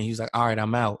himself, and then he was like, all right,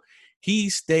 I'm out. He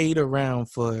stayed around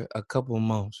for a couple of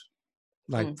months,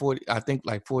 like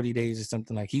 40 days or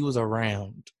something. Like, he was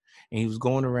around, and he was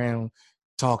going around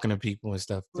talking to people and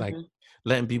stuff, like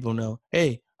letting people know,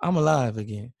 hey, I'm alive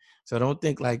again. So don't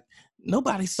think like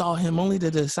nobody saw him, only the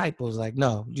disciples. Like,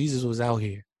 no, Jesus was out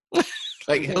here.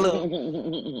 Like,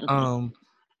 hello.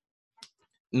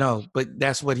 No, but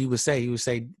that's what he would say. He would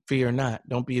say, fear not,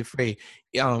 don't be afraid.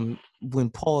 When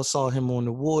Paul saw him on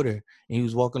the water and he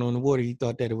was walking on the water, he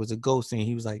thought that it was a ghost, and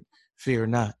he was like, fear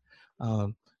not.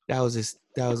 That was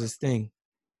his thing.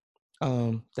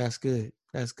 That's good.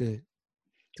 That's good.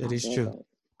 That is true.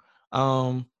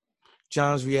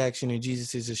 John's reaction and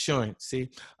Jesus' assurance. See,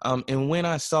 and when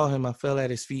I saw him, I fell at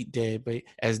his feet dead. But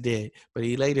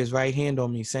he laid his right hand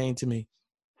on me, saying to me,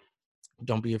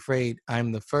 don't be afraid. I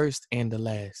am the first and the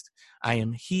last. I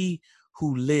am he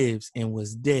who lives and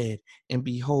was dead. And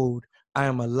behold, I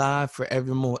am alive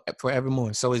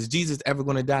forevermore. So is Jesus ever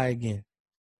going to die again?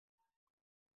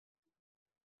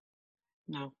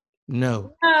 No.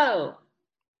 No. No.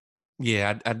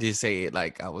 Yeah, I did say it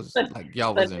like I was like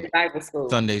y'all was in Bible school.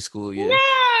 Sunday school. Yeah.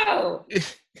 No.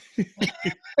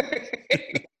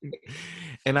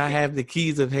 And I have the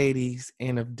keys of Hades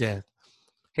and of death.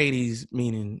 Hades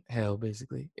meaning hell,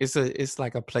 basically. It's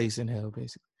like a place in hell,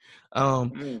 basically.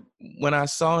 When I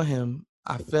saw him,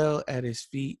 I fell at his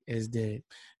feet as dead.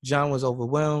 John was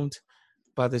overwhelmed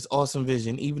by this awesome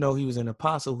vision. Even though he was an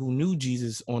apostle who knew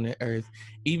Jesus on the earth,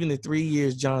 even the 3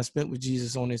 years John spent with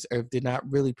Jesus on this earth did not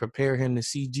really prepare him to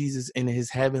see Jesus in his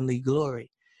heavenly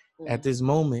glory. At this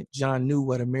moment, John knew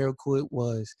what a miracle it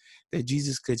was that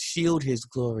Jesus could shield his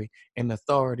glory and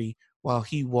authority while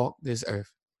he walked this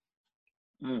earth.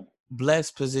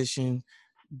 Blessed position.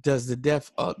 Does the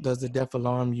deaf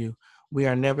alarm you? We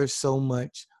are never so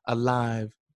much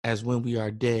alive as when we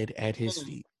are dead at his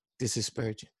feet. This is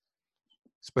Spurgeon.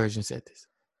 Spurgeon said this.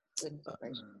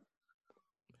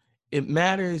 It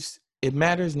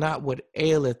matters not what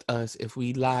aileth us if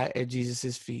we lie at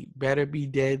Jesus' feet. Better be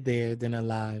dead there than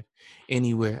alive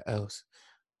anywhere else.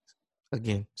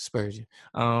 Again, Spurgeon.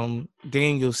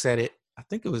 Daniel said it. I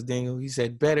think it was Daniel. He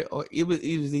said better, or it was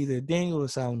either Daniel or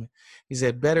Solomon. He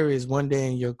said, better is one day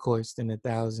in your courts than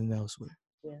 1,000 elsewhere.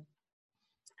 Yeah.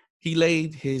 He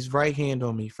laid his right hand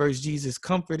on me. First, Jesus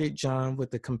comforted John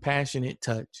with a compassionate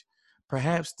touch.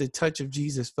 Perhaps the touch of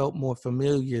Jesus felt more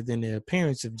familiar than the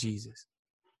appearance of Jesus.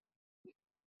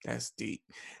 That's deep.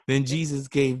 Then Jesus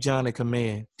gave John a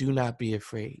command: do not be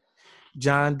afraid.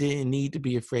 John didn't need to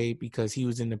be afraid because he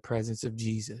was in the presence of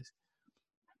Jesus.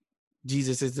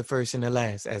 Jesus is the first and the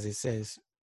last, as it says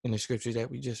in the scripture that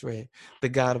we just read. The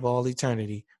God of all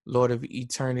eternity, Lord of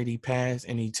eternity past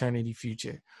and eternity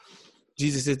future.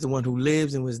 Jesus is the one who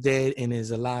lives and was dead and is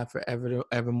alive forever,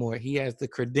 evermore. He has the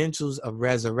credentials of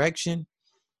resurrection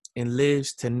and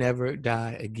lives to never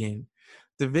die again.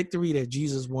 The victory that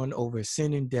Jesus won over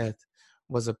sin and death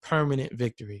was a permanent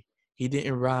victory. He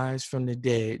didn't rise from the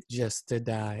dead just to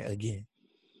die again.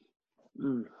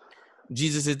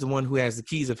 Jesus is the one who has the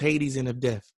keys of Hades and of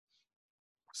death.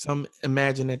 Some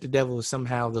imagine that the devil is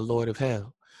somehow the Lord of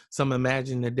hell. Some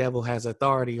imagine the devil has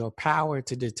authority or power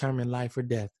to determine life or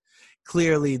death.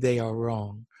 Clearly, they are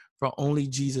wrong, for only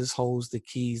Jesus holds the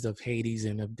keys of Hades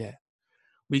and of death.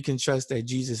 We can trust that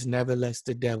Jesus never lets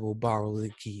the devil borrow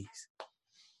the keys.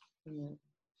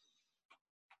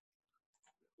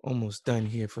 Almost done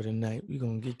here for the night. We're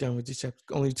going to get done with this chapter.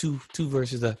 Only two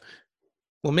verses up.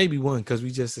 Well, maybe one, because we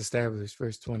just established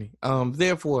verse 20.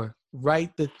 Therefore,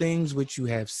 write the things which you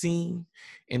have seen,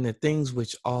 and the things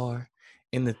which are,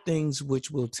 and the things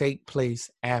which will take place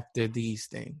after these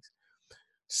things.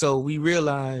 So we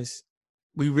realize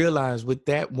with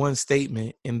that one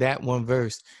statement in that one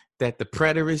verse that the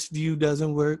preterist view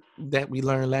doesn't work, that we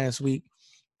learned last week.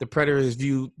 The preterist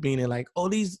view meaning like, oh,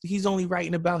 he's only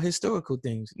writing about historical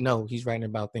things. No, he's writing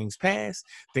about things past,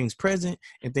 things present,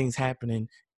 and things happening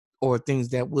or things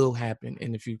that will happen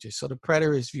in the future. So the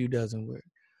preterist view doesn't work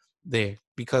there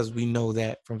because we know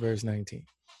that from verse 19.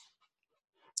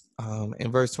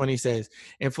 And verse 20 says,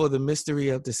 and for the mystery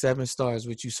of the 7 stars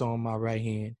which you saw on my right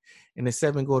hand, and the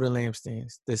 7 golden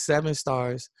lampstands. The 7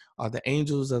 stars are the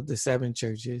angels of the 7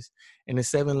 churches, and the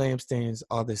 7 lampstands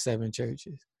are the 7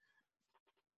 churches.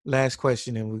 Last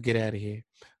question, and we'll get out of here.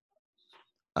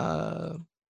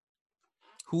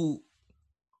 Who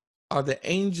are the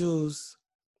angels?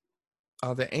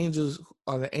 Are the angels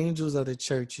of the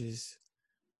churches?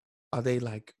 Are they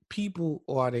like people,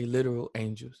 or are they literal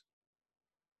angels?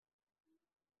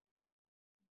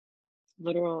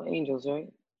 Literal angels,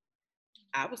 right?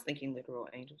 I was thinking literal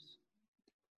angels.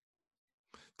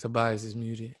 Tobias is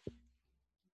muted.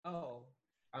 Oh,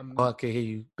 Oh, I can hear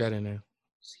you better now.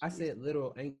 I said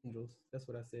literal angels. That's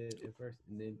what I said at first,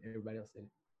 and then everybody else said it.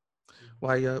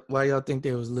 Why y'all think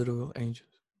there was literal angels?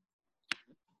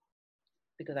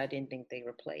 Because I didn't think they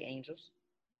were play angels.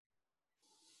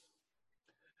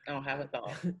 I don't have a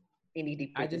thought. Any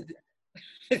deeper.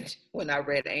 When I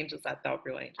read angels, I thought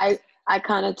real angels. I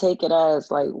kind of take it as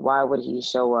like, why would he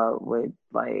show up with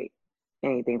like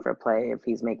anything for play if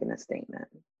he's making a statement?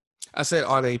 I said,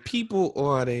 are they people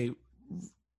or are they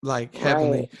like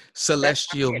heavenly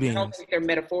celestial beings? I don't think they're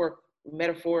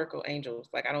metaphorical angels.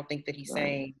 Like, I don't think that he's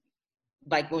saying,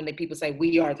 like when the people say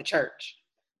we are the church.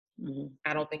 Mm-hmm.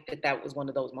 I don't think that was one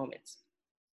of those moments.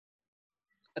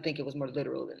 I think it was more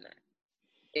literal than that.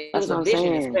 It was a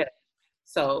vision instead.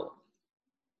 So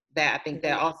that, I think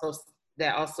that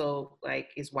also like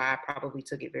is why I probably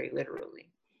took it very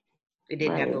literally. It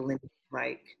didn't have the limit,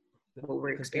 like what we're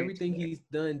experiencing. Everything he's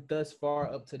done thus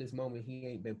far up to this moment, he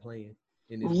ain't been playing.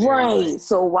 Right.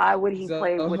 So why would he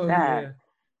play with that? Yeah.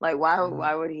 Like,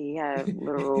 why would he have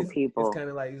literal people? It's kind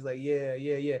of like, he's like,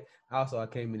 yeah. Also, I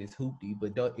came in as hoopty,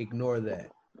 but don't ignore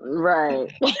that. Right.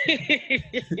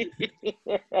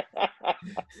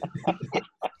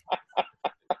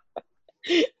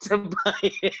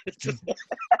 Tobias.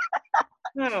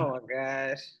 Oh my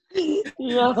gosh.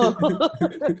 Yo.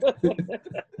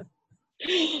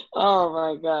 Oh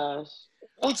my gosh.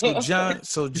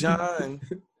 So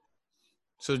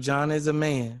John is a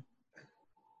man.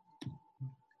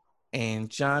 And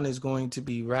John is going to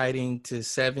be writing to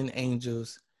 7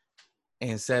 angels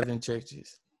and 7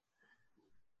 churches.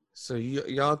 So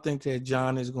y'all think that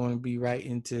John is going to be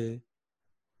writing to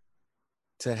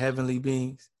heavenly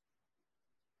beings?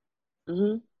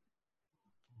 Mm-hmm.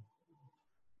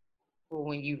 Well,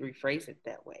 when you rephrase it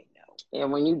that way, no. Yeah,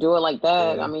 when you do it like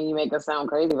that, I mean, you make it sound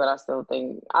crazy, but I still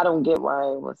think, I don't get why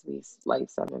it must be like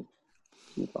 7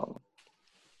 people.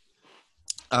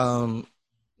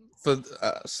 For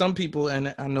some people,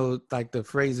 and I know like the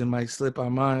phrasing might slip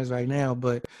our minds right now,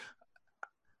 but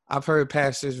I've heard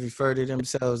pastors refer to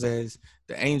themselves as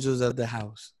the angels of the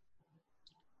house.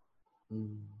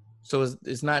 So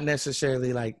it's not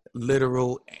necessarily like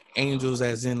literal angels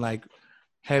as in like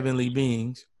heavenly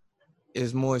beings.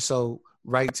 It's more so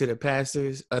write to the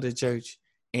pastors of the church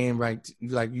and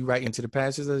you write into the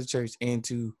pastors of the church and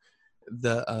to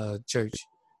the church.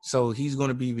 So he's going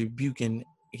to be rebuking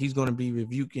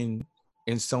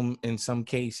in some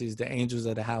cases the angels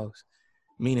of the house,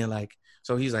 meaning like,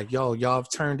 so he's like, y'all have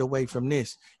turned away from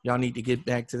this, y'all need to get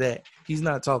back to that. He's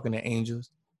not talking to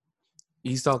angels,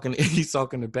 he's talking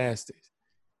to pastors.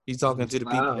 He's talking to the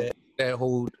people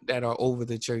that are over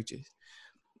the churches.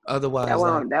 Otherwise,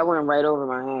 that went right over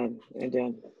my head. It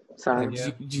did. Sorry.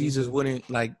 Like, Jesus wouldn't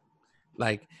like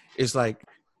it's like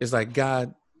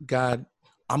God,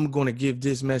 I'm going to give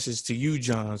this message to you,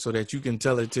 John, so that you can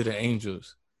tell it to the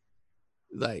angels.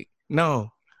 Like,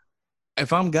 no.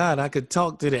 If I'm God, I could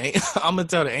talk to I'm going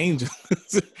to tell the angels.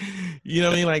 You know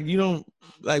what I mean?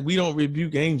 Like, we don't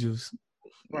rebuke angels.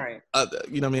 Right.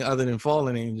 You know what I mean? Other than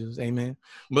fallen angels. Amen.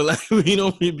 But like, we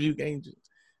don't rebuke angels.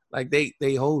 Like,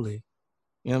 they holy.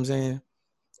 You know what I'm saying?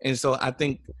 And so I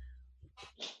think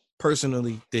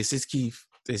personally, this is Keith.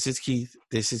 This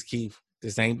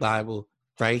ain't Bible.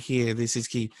 Right here, this is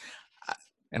Keith.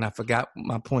 And I forgot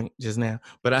my point just now.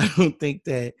 But I don't think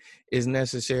that is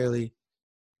necessarily,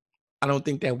 I don't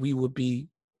think that we would be,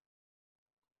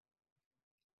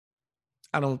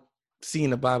 I don't see in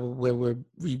the Bible where we're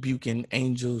rebuking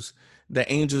angels.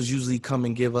 The angels usually come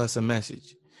and give us a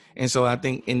message. And so I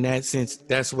think in that sense,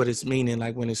 that's what it's meaning,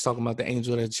 like when it's talking about the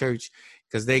angel of the church,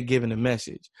 because they're giving a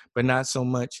message, but not so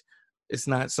much. It's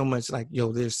not so much like,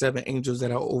 there's 7 angels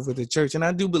that are over the church. And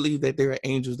I do believe that there are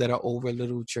angels that are over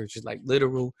little churches, like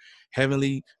literal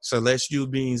heavenly celestial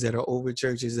beings that are over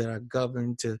churches that are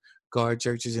governed to guard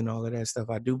churches and all of that stuff.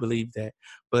 I do believe that,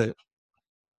 but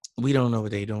we don't know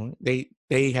what they're doing. They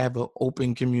have an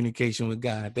open communication with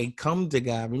God. They come to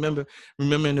God. Remember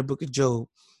in the book of Job,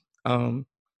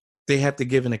 they have to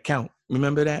give an account.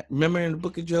 Remember that? Remember in the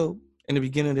book of Job, in the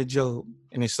beginning of Job,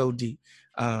 and it's so deep.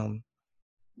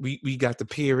 We got to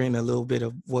peer in a little bit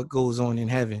of what goes on in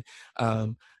heaven.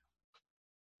 The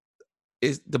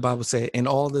Bible said, and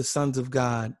all the sons of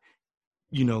God,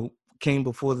 came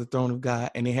before the throne of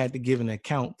God, and they had to give an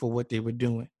account for what they were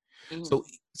doing. Mm-hmm.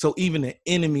 So even the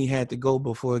enemy had to go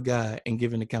before God and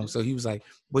give an account. So he was like,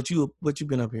 what you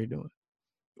been up here doing?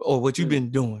 Or what you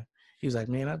been doing? He was like,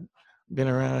 man, I've been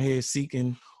around here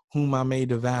seeking whom I may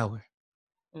devour.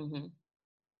 Mm-hmm.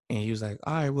 And he was like,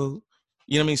 all right, well,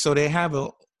 you know what I mean? So they have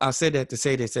I said that to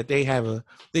say this, that they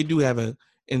do have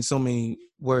in so many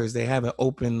words, they have an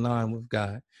open line with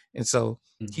God. And so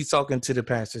he's talking to the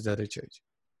pastors of the church.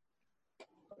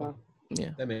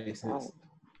 Yeah, that makes sense.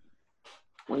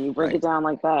 When you break it down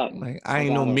like that, like I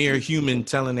ain't no mere human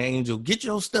telling the angel, get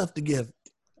your stuff together.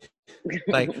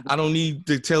 Like I don't need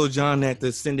to tell John that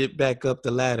to send it back up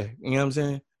the ladder. You know what I'm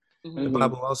saying? Mm-hmm. The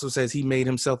Bible also says he made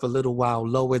himself a little while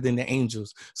lower than the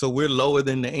angels. So we're lower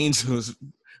than the angels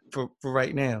for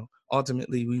right now.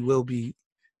 Ultimately, we will be,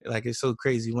 like, it's so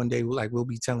crazy. One day, like, we'll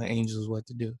be telling angels what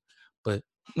to do, but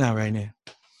not right now.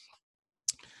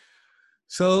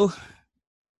 So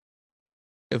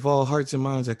if all hearts and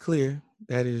minds are clear,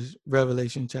 that is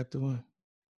Revelation chapter 1.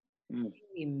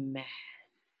 Amen.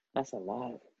 That's a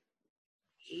lot.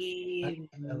 A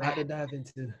lot to dive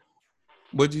into.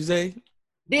 What'd you say?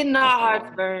 Didn't our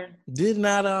hearts burn? Did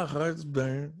not our hearts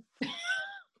burn?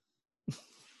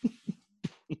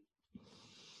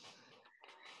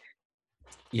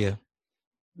 Yeah.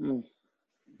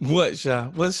 What, Sha?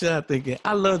 What's Sha thinking?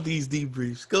 I love these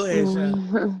debriefs. Go ahead, Sha.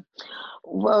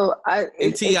 Well, I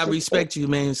respect you,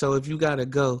 man. So if you gotta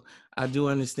go, I do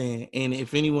understand. And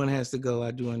if anyone has to go,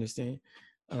 I do understand.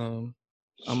 I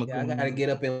gotta get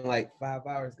up in like 5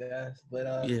 hours, guys. But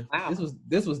wow.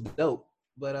 this was dope.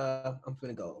 But I'm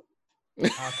finna go.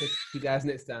 I'll catch you guys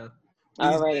next time.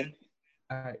 All right.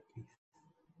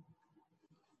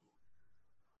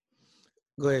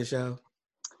 Go ahead, Sha.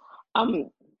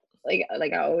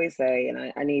 Like I always say,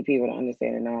 and I need people to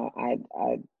understand it now. I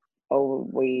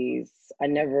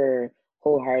never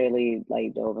wholeheartedly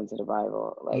like dove into the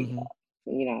Bible. Like,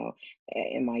 you know,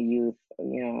 in my youth,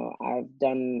 you know, I've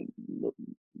done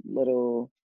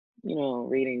little, you know,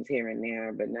 readings here and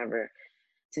there, but never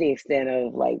to the extent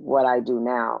of like what I do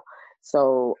now.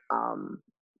 So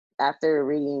after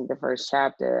reading the first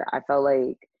chapter, I felt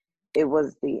like it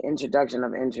was the introduction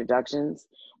of introductions,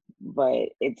 but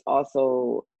it's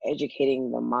also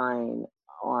educating the mind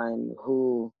on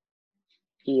who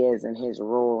he is and his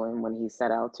role and what he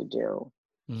set out to do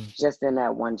just in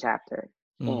that one chapter.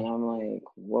 And I'm like,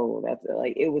 whoa, that's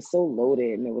like, it was so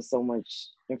loaded and there was so much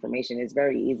information. It's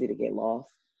very easy to get lost.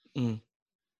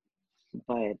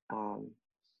 But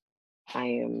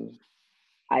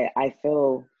I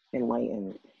feel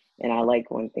enlightened, and I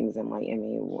like when things enlighten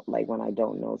me, like when I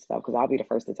don't know stuff, because I'll be the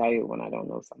first to tell you when I don't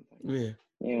know something. Yeah.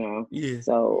 You know? Yeah.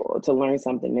 So to learn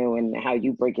something new and how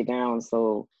you break it down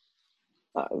so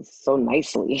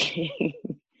nicely.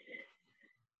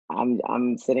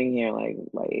 I'm sitting here like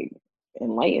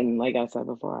enlightened, like I said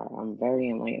before. I'm very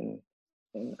enlightened.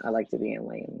 And I like to be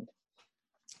enlightened.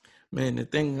 Man, the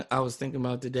thing I was thinking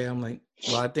about today, I'm like,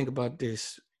 well, I think about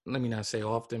this, let me not say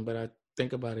often, but I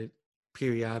think about it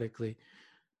periodically,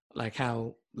 like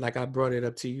how, like I brought it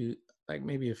up to you like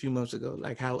maybe a few months ago,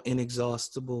 like how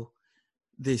inexhaustible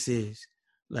this is.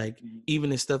 Like even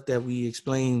the stuff that we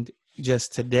explained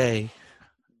just today,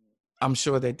 I'm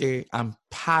sure that I'm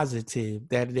positive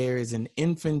that there is an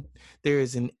infinite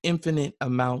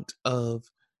amount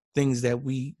of things that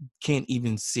we can't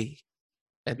even see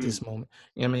at this moment.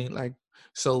 You know what I mean? Like,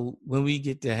 so when we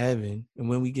get to heaven and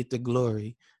when we get to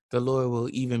glory, the Lord will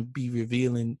even be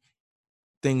revealing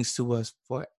things to us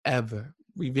forever,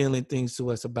 revealing things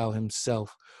to us about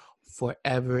himself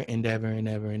forever and ever and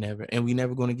ever and ever. And we're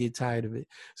never going to get tired of it.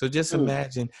 So just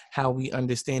imagine how we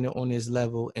understand it on this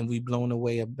level and we blown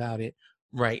away about it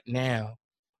right now.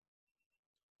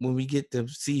 When we get to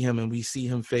see him and we see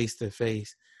him face to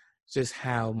face, just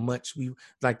how much we,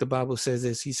 like the Bible says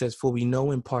this, he says, for we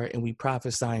know in part and we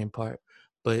prophesy in part,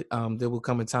 but there will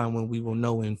come a time when we will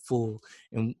know in full,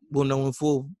 and we'll know in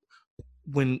full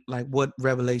when, like, what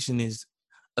Revelation is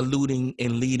alluding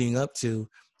and leading up to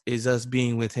is us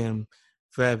being with him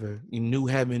forever, in new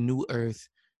heaven, new earth,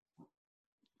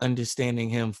 understanding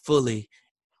him fully,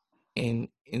 and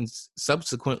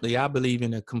subsequently, I believe,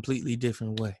 in a completely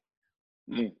different way.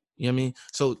 You know what I mean?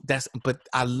 So but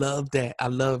I love that. I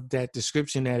love that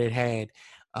description that it had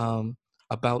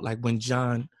about like when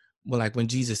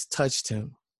Jesus touched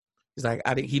him. It's like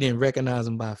he didn't recognize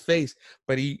him by face,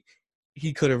 but he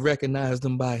could have recognized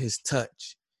him by his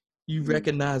touch. You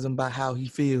recognize him by how he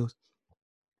feels.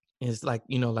 And it's like,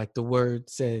 you know, like the word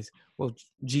says, well,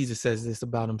 Jesus says this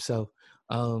about himself.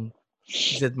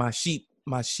 He said, my sheep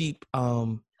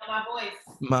know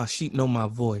my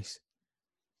voice.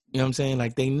 You know what I'm saying?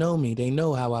 Like they know me, they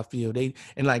know how I feel.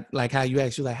 And like how you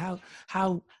asked, you like,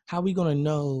 how we gonna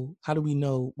know? How do we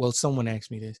know? Well, someone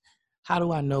asked me this. How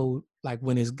do I know like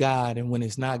when it's God and when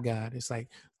it's not God? It's like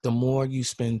the more you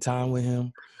spend time with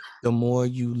him, the more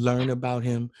you learn about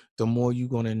him, the more you're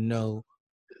gonna know,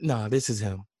 nah, this is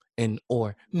him.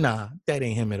 Or nah, that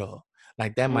ain't him at all.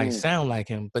 Like that might sound like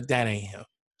him, but that ain't him.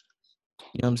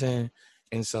 You know what I'm saying?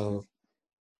 And so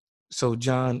so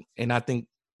John, and I think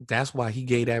that's why he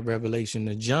gave that revelation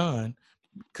to John,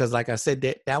 because like I said,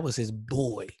 that was his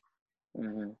boy.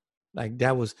 Mm-hmm. Like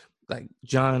that was like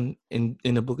John in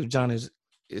the book of John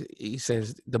he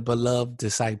says the beloved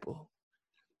disciple.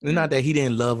 It's not that he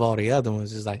didn't love all the other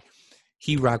ones. It's like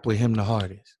he rocked with him the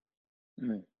hardest.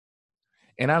 Mm.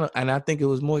 And I think it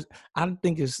was more. I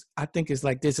think it's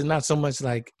like this. It's not so much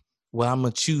like, well, I'm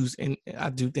gonna choose, and I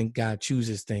do think God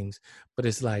chooses things, but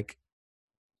it's like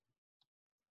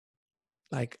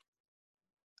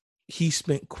he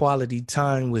spent quality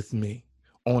time with me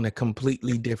on a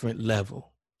completely different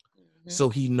level. Mm-hmm. So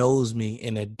he knows me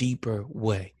in a deeper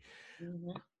way. Mm-hmm.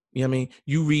 You know what I mean?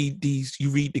 You read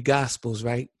the Gospels,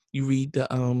 right? You read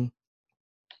the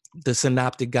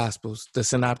synoptic Gospels. The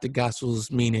synoptic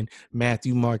Gospels meaning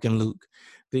Matthew, Mark, and Luke.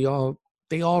 They all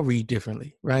read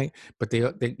differently, right? But they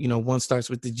one starts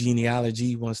with the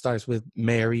genealogy, one starts with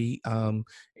Mary, and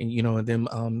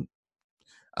them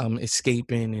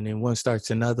escaping, and then one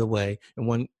starts another way, and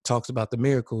one talks about the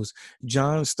miracles.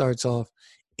 John starts off,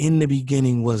 in the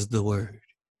beginning was the Word,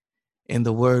 and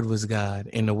the Word was God,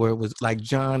 and the Word was, like,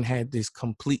 John had this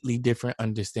completely different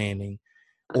understanding,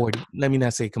 or let me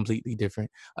not say completely different,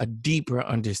 a deeper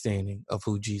understanding of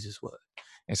who Jesus was.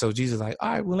 And so Jesus is like, all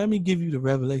right, well, let me give you the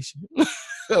revelation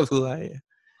of who I am.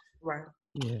 Right.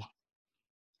 Yeah.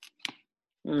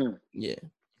 Yeah.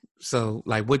 So,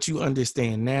 like, what you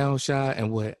understand now, Sha,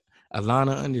 and what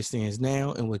Alana understands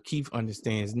now, and what Keith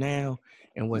understands now,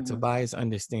 and what Tobias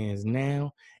understands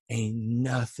now, ain't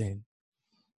nothing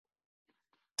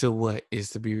to what is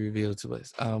to be revealed to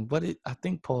us. But I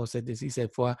think Paul said this. He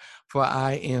said, "For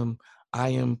I am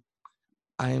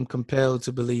compelled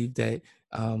to believe that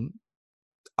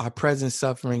our present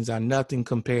sufferings are nothing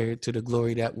compared to the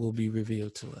glory that will be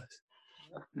revealed to us."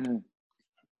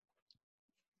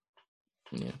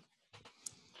 Yeah.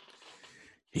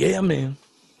 Yeah, man.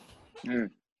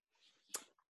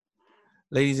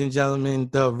 Ladies and gentlemen,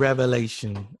 the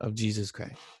revelation of Jesus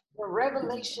Christ. The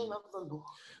revelation of the Lord.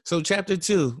 So chapter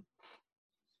 2.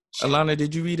 Alana,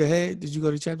 did you read ahead? Did you go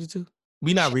to chapter 2?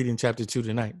 We're not reading chapter 2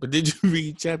 tonight, but did you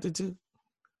read chapter 2?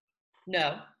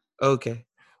 No. Okay.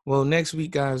 Well, next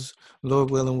week, guys, Lord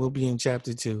willing, we'll be in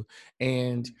chapter 2.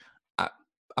 And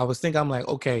I was thinking, I'm like,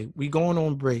 okay, we going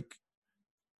on break.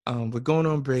 We're going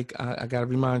on break. I got to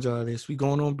remind y'all of this. We're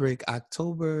going on break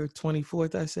October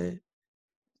 24th, I said.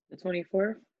 The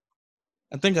 24th?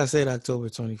 I think I said October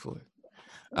 24th.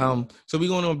 So we're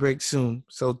going on break soon.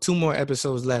 So 2 more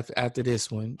episodes left after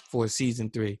this one for season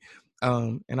 3.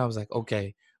 And I was like,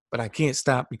 okay, but I can't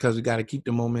stop because we got to keep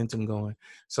the momentum going.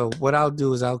 So what I'll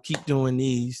do is I'll keep doing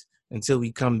these until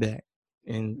we come back.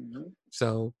 And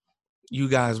so you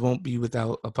guys won't be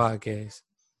without a podcast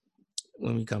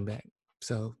when we come back.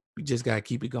 So we just got to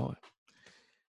keep it going.